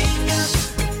your finger.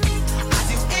 I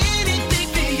do anything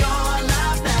for your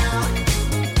love now.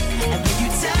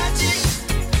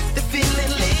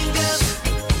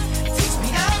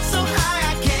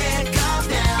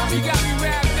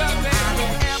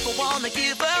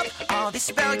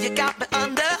 you got me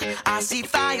under. I see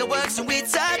fireworks when we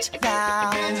touch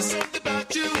now. There's something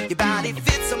about you. Your body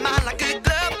fits on mine like a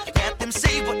glove. Let them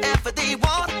say whatever they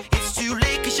want. It's too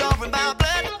late 'cause you're in my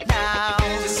blood now.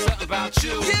 There's something about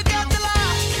you. You got the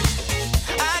lock,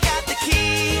 I got the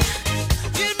key.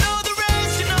 You know the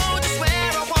rest, you know just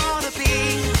where I wanna be.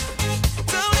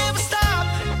 Don't ever stop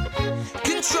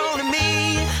controlling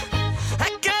me. I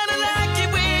kinda like it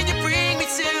when you bring me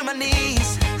to my knees.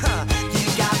 You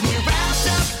got me wrapped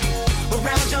up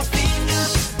around your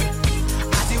fingers.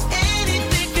 I do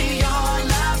anything for your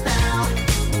love now.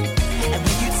 And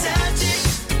when you touch it,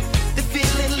 the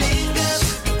feeling lingers.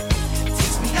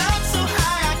 Takes me up so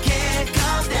high I can't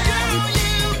come down. Girl,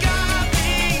 you got me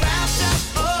wrapped up,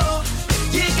 oh.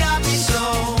 You got me so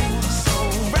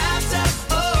wrapped up,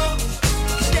 oh.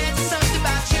 'Cause there's something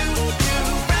about you,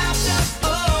 wrapped up,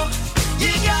 oh.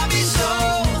 You got me so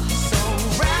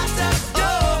wrapped up,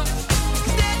 oh.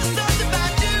 'Cause there's something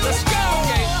about you. Let's go.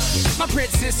 My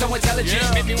princess so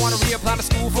intelligent, make me want to reapply to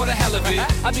school for the hell of it.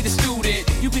 I'll be the student,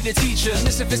 you be the teacher.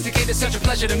 Miss Sophisticated, such a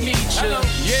pleasure to meet you.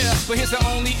 Yeah, but here's the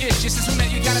only issue. Since we met,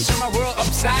 you gotta turn my world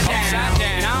upside down.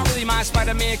 And I don't really mind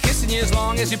Spider-Man kissing you as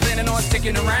long as you're planning on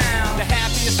sticking around. The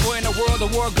happiest boy in the world,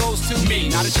 the world goes to me.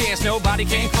 Not a chance, nobody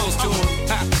came close to him.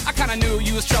 I kinda knew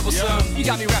you was troublesome. You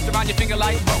got me wrapped around your finger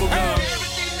like bubblegum.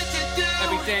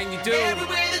 Everything you do, every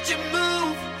way that you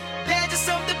move, there's just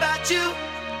something about you.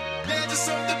 There's just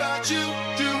something about you.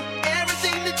 Do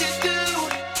everything that you do,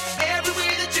 every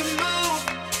way that you move,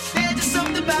 there's just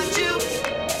something about you.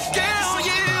 Girl,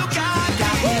 you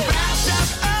got me wrapped up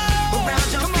around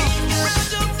your fingers.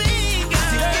 I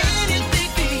do anything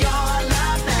for your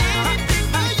love now. And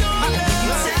when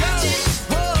you touch it,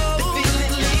 the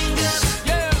feeling lingers.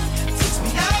 Takes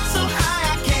me up so high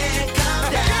I can't come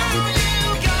down. You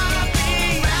got me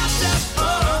wrapped up,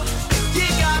 oh. You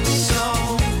got me so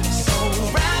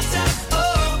wrapped up,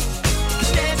 oh.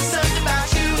 'Cause there's something about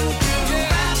you,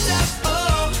 wrapped up,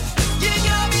 oh. You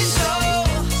got me so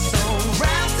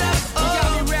wrapped up, oh.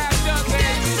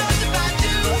 There's something about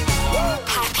you.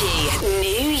 Happy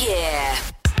New Year.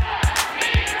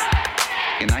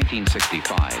 In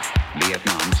 1965,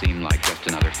 Vietnam seemed like just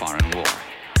another foreign war.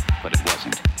 But it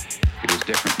wasn't. It was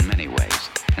different in many ways,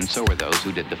 and so were those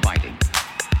who did the fighting.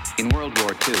 In World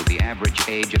War II, the average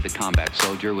age of the combat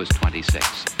soldier was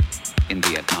 26. In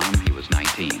Vietnam, he was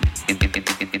 19. In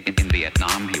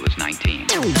Vietnam, he was 19.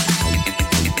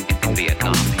 In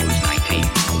Vietnam, he was 19.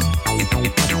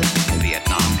 In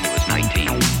Vietnam, he was 19.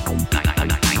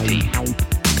 19.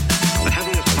 The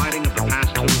heaviest fighting of the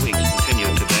past 2 weeks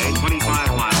continued today, 25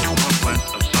 miles northwest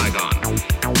of Saigon.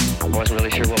 I wasn't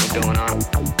really sure what was going on.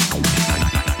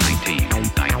 19.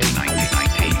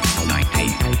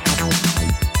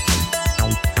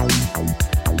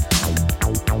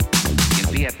 In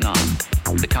Vietnam,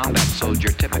 the combat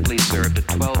soldier typically served a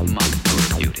 12-month tour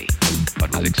of duty, but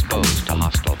was exposed to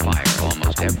hostile fire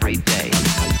almost every day.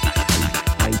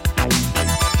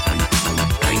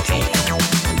 19.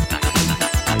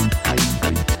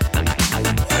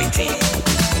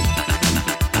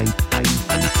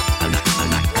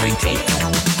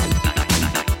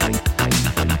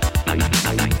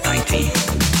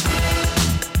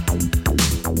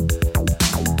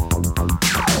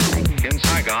 In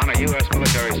Saigon, a U.S.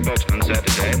 military spokesman said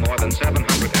today more than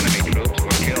 700 enemy troops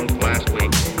were killed last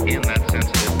week in that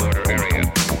sensitive border area.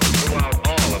 Throughout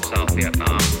all of South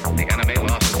Vietnam, the enemy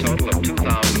lost a total of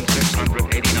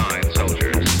 2,689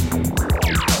 soldiers.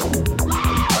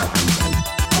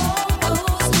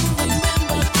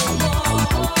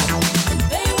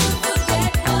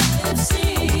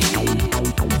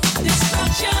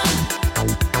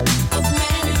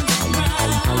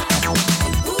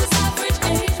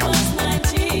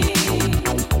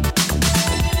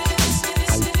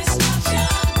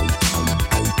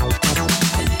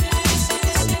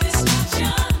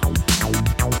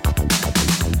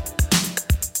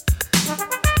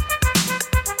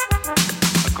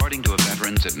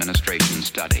 Administration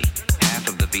study, half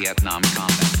of the Vietnam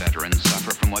combat veterans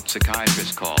suffer from what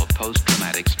psychiatrists call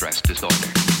post-traumatic stress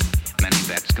disorder. Many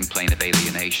vets complain of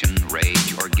alienation,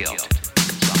 rage, or guilt.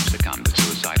 Some succumb to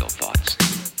suicidal thoughts.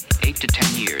 8 to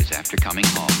 10 years after coming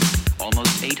home,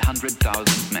 almost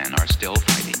 800,000 men are still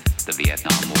fighting the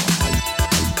Vietnam War.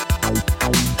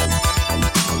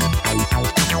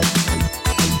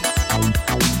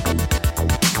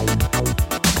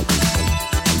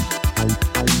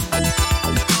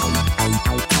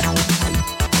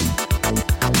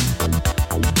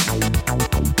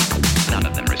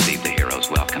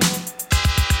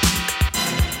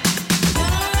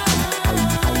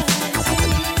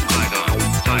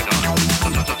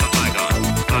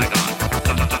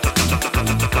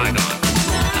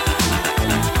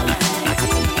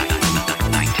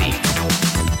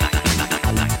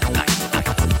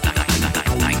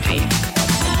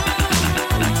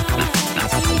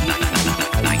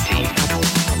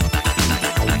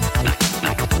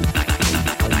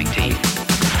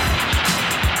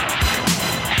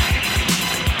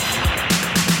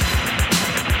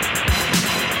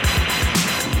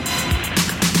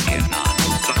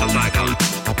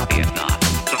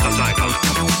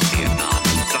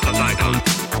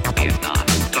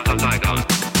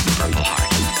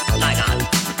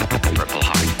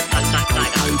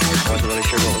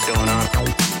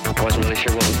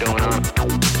 sure what was going on.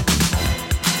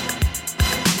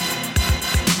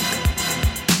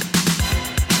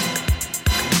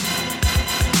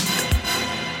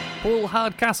 Paul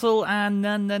Hardcastle and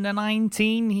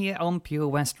 19 here on Pure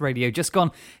West Radio. Just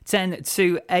gone 10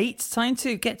 to 8. Time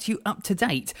to get you up to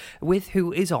date with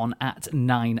who is on at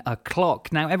 9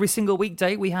 o'clock. Now, every single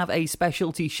weekday we have a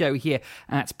specialty show here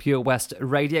at Pure West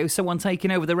Radio. Someone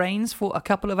taking over the reins for a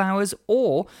couple of hours,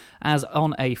 or as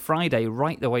on a Friday,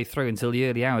 right the way through until the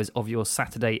early hours of your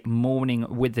Saturday morning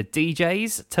with the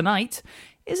DJs. Tonight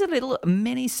is a little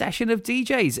mini session of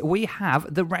DJs. We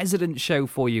have the resident show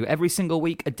for you. Every single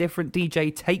week, a different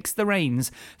DJ takes the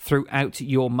reins throughout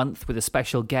your month with a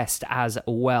special guest as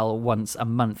well once a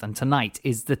month. And tonight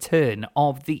is the turn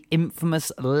of the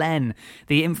infamous Len.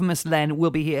 The infamous Len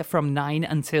will be here from 9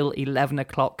 until 11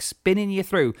 o'clock, spinning you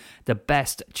through the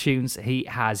best tunes he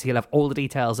has. He'll have all the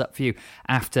details up for you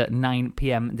after 9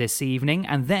 p.m. this evening.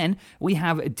 And then we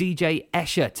have DJ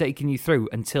Escher taking you through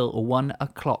until 1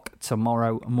 o'clock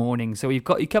tomorrow morning. So we've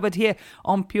got you covered here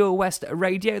on Pure West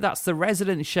Radio. That's the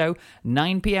resident show.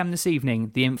 9 p.m. this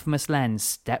evening, the infamous Len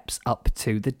steps up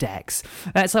to the decks.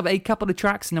 Let's have a couple of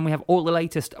tracks and then we have all the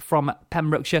latest from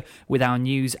Pembrokeshire with our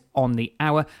news on the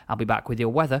hour. I'll be back with your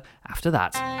weather after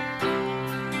that.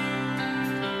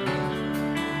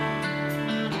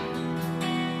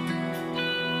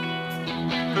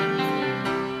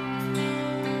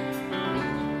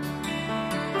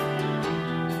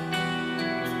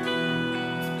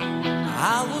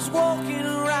 I was walking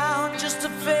around just a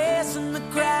face in the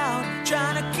crowd,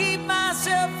 trying to keep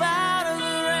myself out of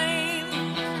the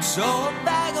rain. Saw a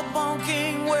vagabond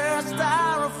king wear a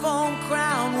styrofoam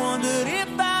crown, wondered if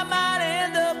I might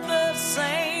end up the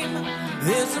same.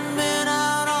 There's a man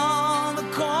out on the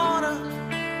corner,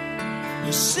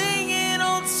 he's singing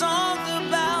old songs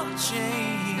about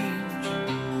change.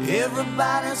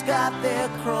 Everybody's got their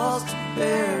cross to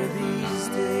bear these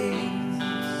days.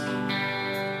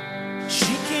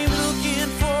 She came looking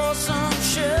for some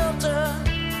shelter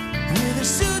with a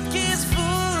suitcase full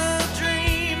of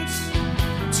dreams,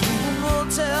 to a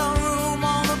motel room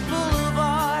on the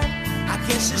boulevard. I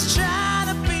guess she's trying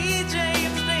to be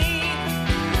James Dean.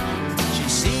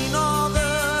 She's seen all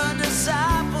the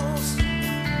disciples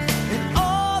and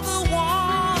all the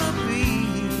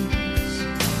wannabes.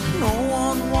 No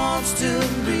one wants to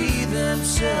be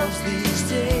themselves these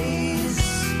days.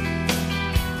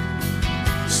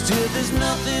 Still, there's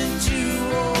nothing to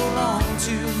hold on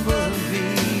to but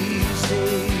these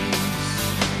days.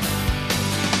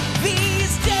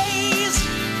 These days,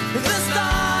 the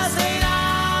stars ain't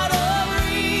out of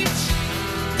reach.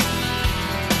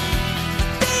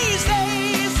 These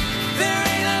days, there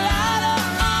ain't a light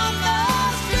on the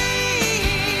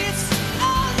streets.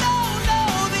 Oh no, no,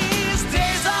 these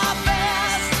days are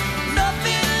fast,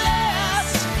 nothing less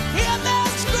in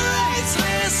this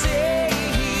graceless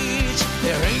age.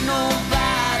 There ain't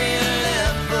nobody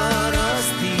left but us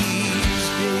these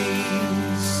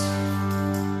days.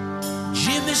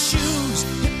 Jimmy's shoes,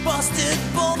 he busted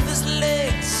both his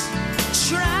legs,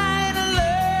 trying to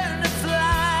learn to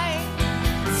fly.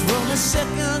 From a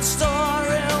second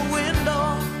story window,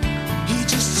 he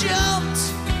just jumped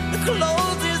and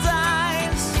closed his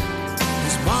eyes.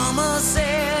 His mama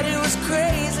said it was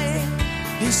crazy.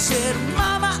 He said,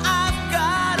 Mama, I've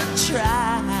gotta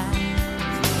try.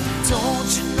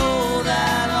 Don't you know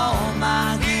that all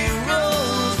my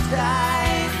heroes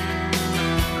died?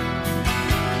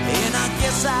 And I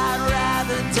guess I'd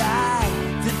rather die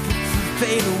than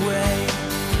fade away.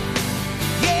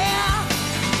 Yeah,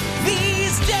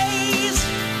 these days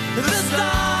the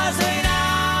stars ain't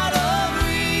out of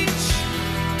reach.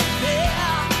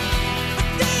 Yeah, but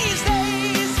these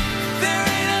days there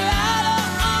ain't a light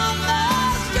on the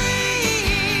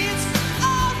streets.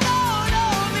 Oh no, no,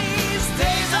 these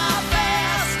days are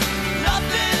fast,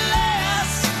 nothing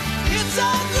less. It's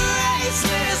a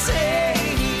graceless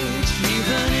age.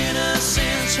 Even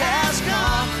innocence has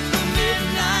gone the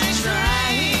midnight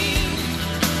train.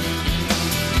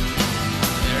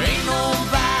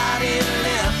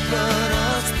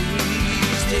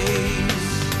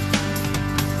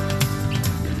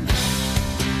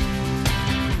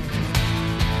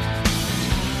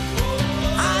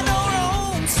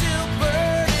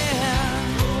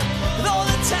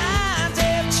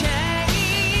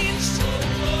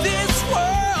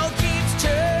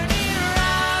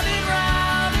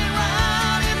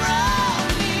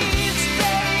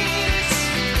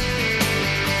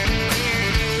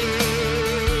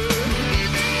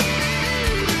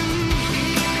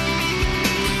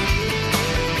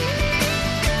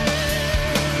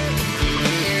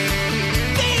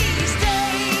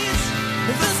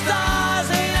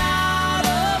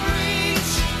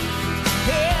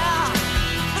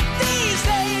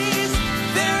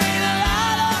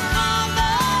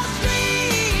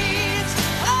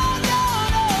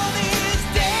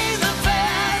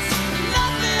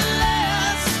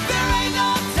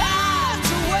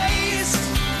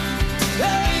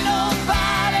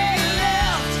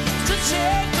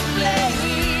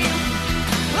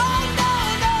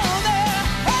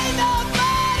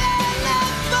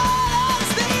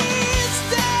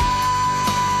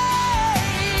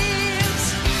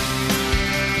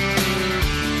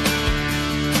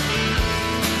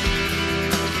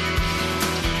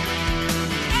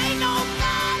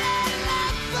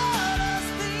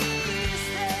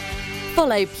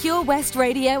 Follow Pure West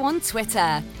Radio on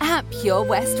Twitter @Pure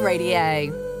West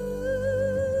Radio.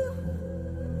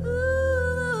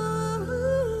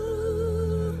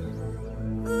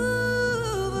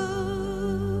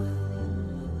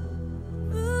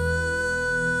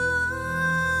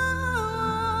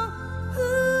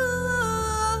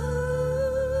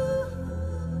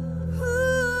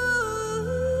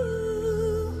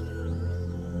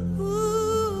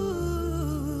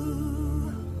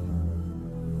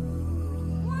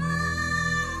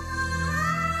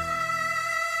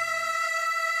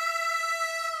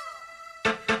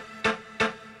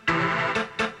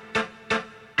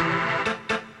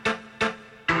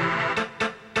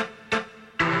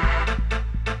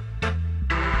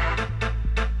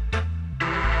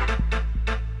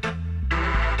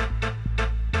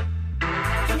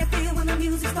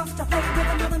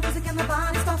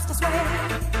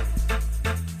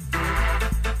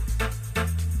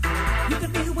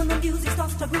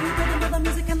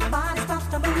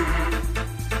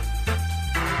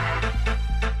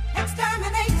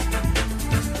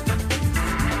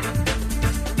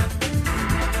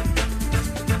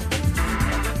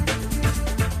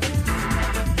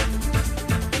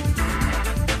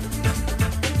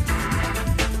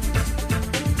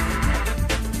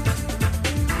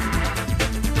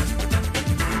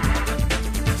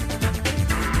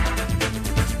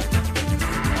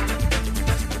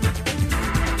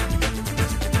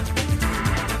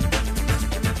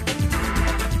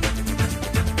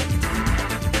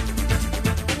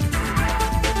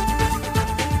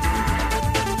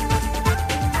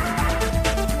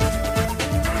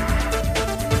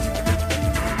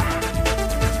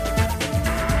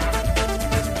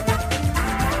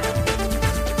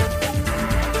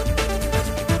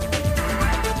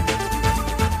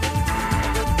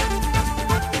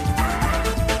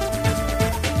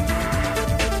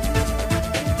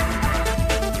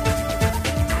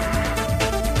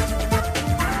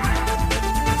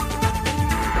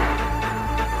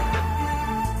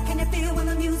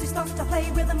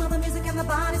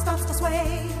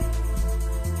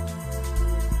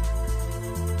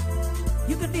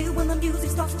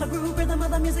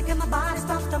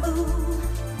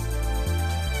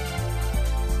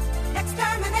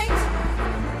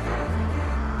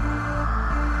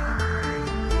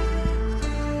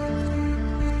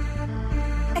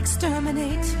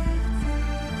 Exterminate.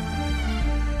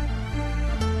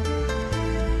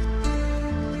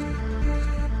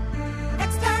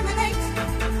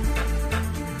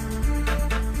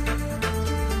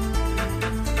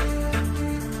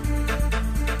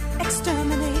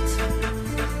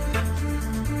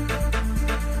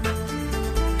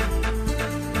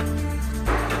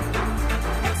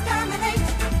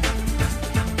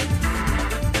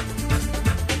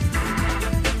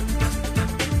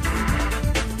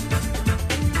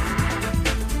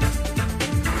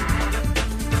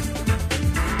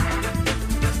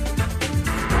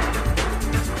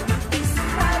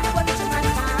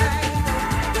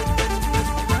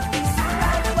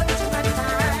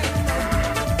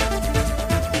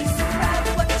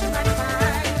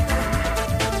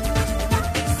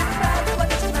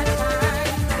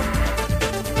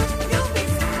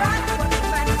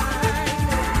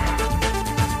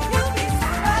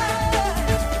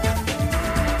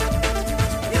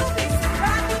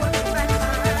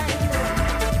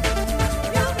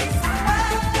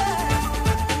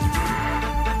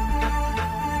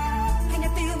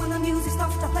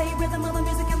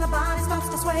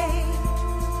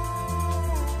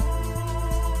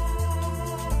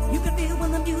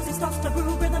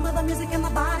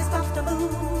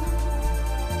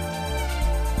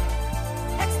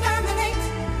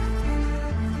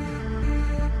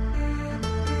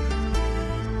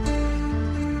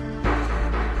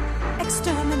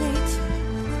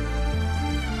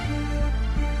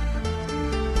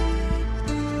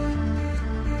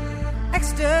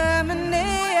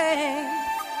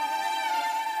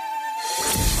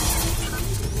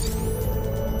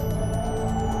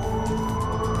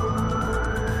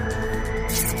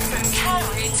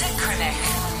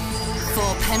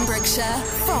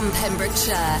 From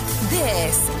Pembrokeshire,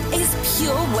 this is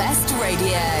Pure West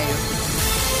Radio.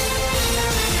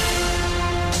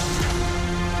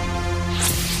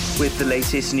 With the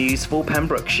latest news for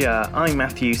Pembrokeshire, I'm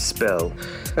Matthew Spill.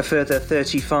 A further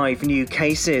 35 new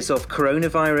cases of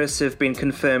coronavirus have been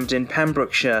confirmed in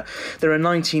Pembrokeshire. There are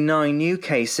 99 new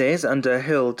cases under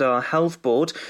Hywel Dda Health Board,